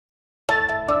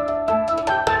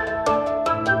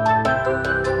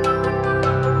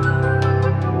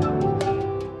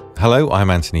Hello, I'm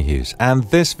Anthony Hughes, and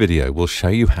this video will show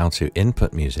you how to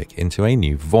input music into a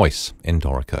new voice in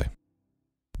Dorico.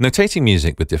 Notating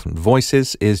music with different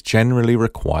voices is generally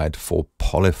required for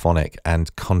polyphonic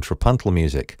and contrapuntal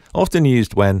music, often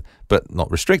used when, but not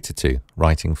restricted to,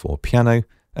 writing for piano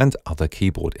and other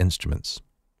keyboard instruments.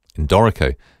 In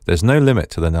Dorico, there's no limit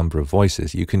to the number of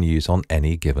voices you can use on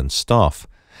any given staff.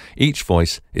 Each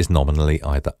voice is nominally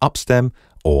either upstem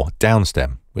or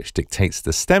downstem, which dictates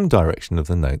the stem direction of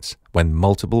the notes when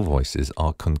multiple voices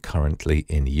are concurrently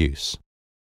in use.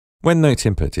 When note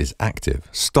input is active,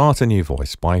 start a new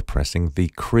voice by pressing the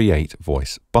Create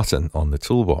Voice button on the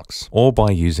toolbox, or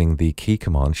by using the key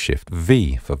command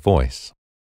Shift-V for voice.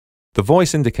 The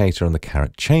voice indicator on the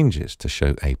caret changes to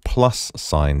show a plus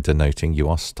sign denoting you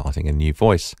are starting a new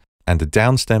voice, and a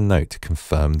downstem note to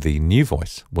confirm the new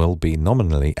voice will be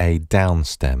nominally a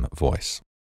downstem voice.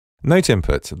 Note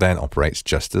input then operates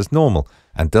just as normal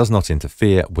and does not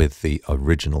interfere with the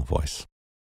original voice.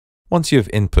 Once you have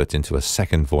input into a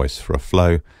second voice for a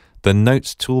flow, the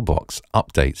Notes toolbox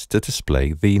updates to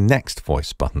display the Next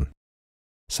Voice button.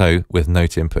 So, with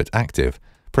note input active,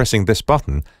 pressing this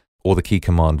button, or the key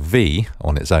command V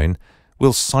on its own,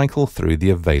 will cycle through the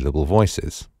available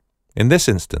voices. In this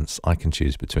instance, I can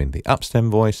choose between the upstem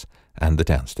voice and the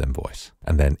downstem voice,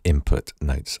 and then input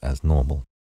notes as normal.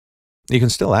 You can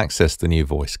still access the new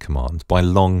voice command by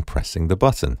long pressing the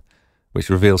button, which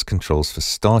reveals controls for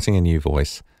starting a new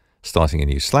voice, starting a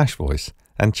new /voice,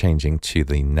 and changing to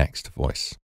the next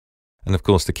voice. And of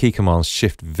course, the key commands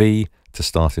Shift-V to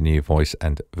start a new voice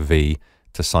and V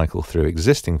to cycle through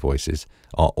existing voices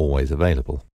are always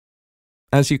available.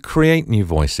 As you create new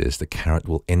voices, the caret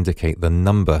will indicate the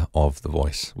number of the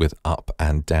voice, with up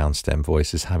and downstem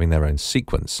voices having their own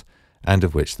sequence, and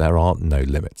of which there are no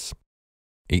limits.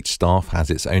 Each staff has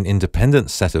its own independent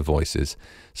set of voices,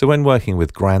 so when working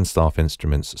with grand staff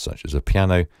instruments such as a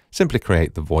piano, simply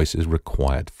create the voices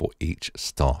required for each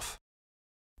staff.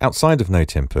 Outside of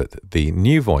note input, the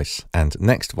new voice and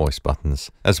next voice buttons,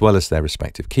 as well as their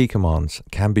respective key commands,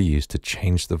 can be used to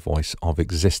change the voice of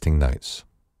existing notes.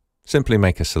 Simply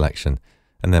make a selection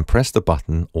and then press the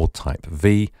button or type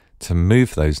V to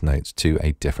move those notes to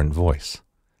a different voice.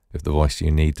 If the voice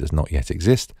you need does not yet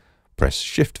exist, press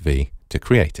Shift-V to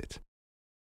create it.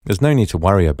 There's no need to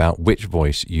worry about which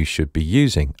voice you should be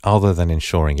using other than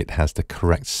ensuring it has the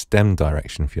correct stem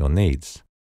direction for your needs.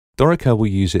 Dorico will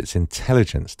use its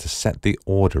intelligence to set the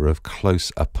order of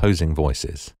close opposing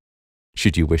voices.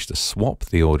 Should you wish to swap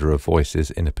the order of voices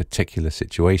in a particular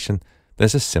situation,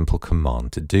 there's a simple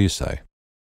command to do so.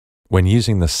 When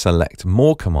using the Select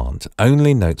More command,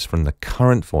 only notes from the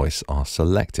current voice are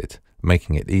selected,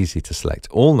 making it easy to select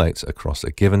all notes across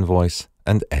a given voice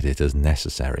and edit as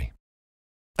necessary.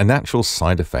 A natural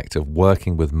side effect of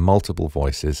working with multiple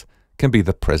voices can be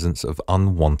the presence of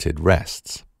unwanted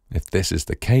rests. If this is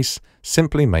the case,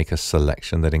 simply make a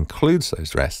selection that includes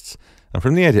those rests, and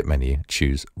from the Edit menu,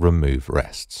 choose Remove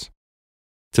Rests.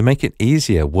 To make it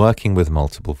easier working with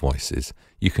multiple voices,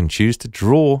 you can choose to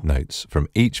draw notes from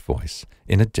each voice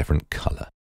in a different color.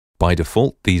 By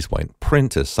default, these won't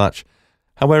print as such.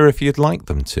 However, if you'd like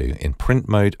them to, in print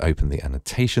mode, open the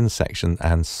Annotation section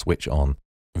and switch on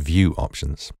View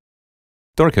options.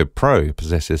 Dorico Pro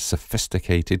possesses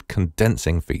sophisticated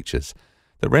condensing features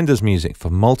that renders music for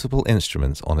multiple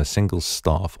instruments on a single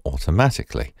staff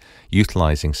automatically,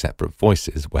 utilizing separate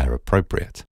voices where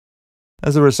appropriate.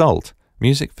 As a result,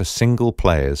 music for single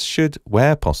players should,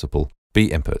 where possible,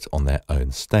 be input on their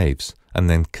own staves, and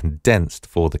then condensed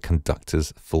for the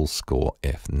conductor's full score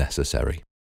if necessary.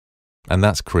 And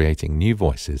that's creating new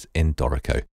voices in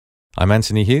Dorico. I'm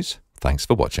Anthony Hughes. Thanks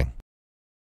for watching.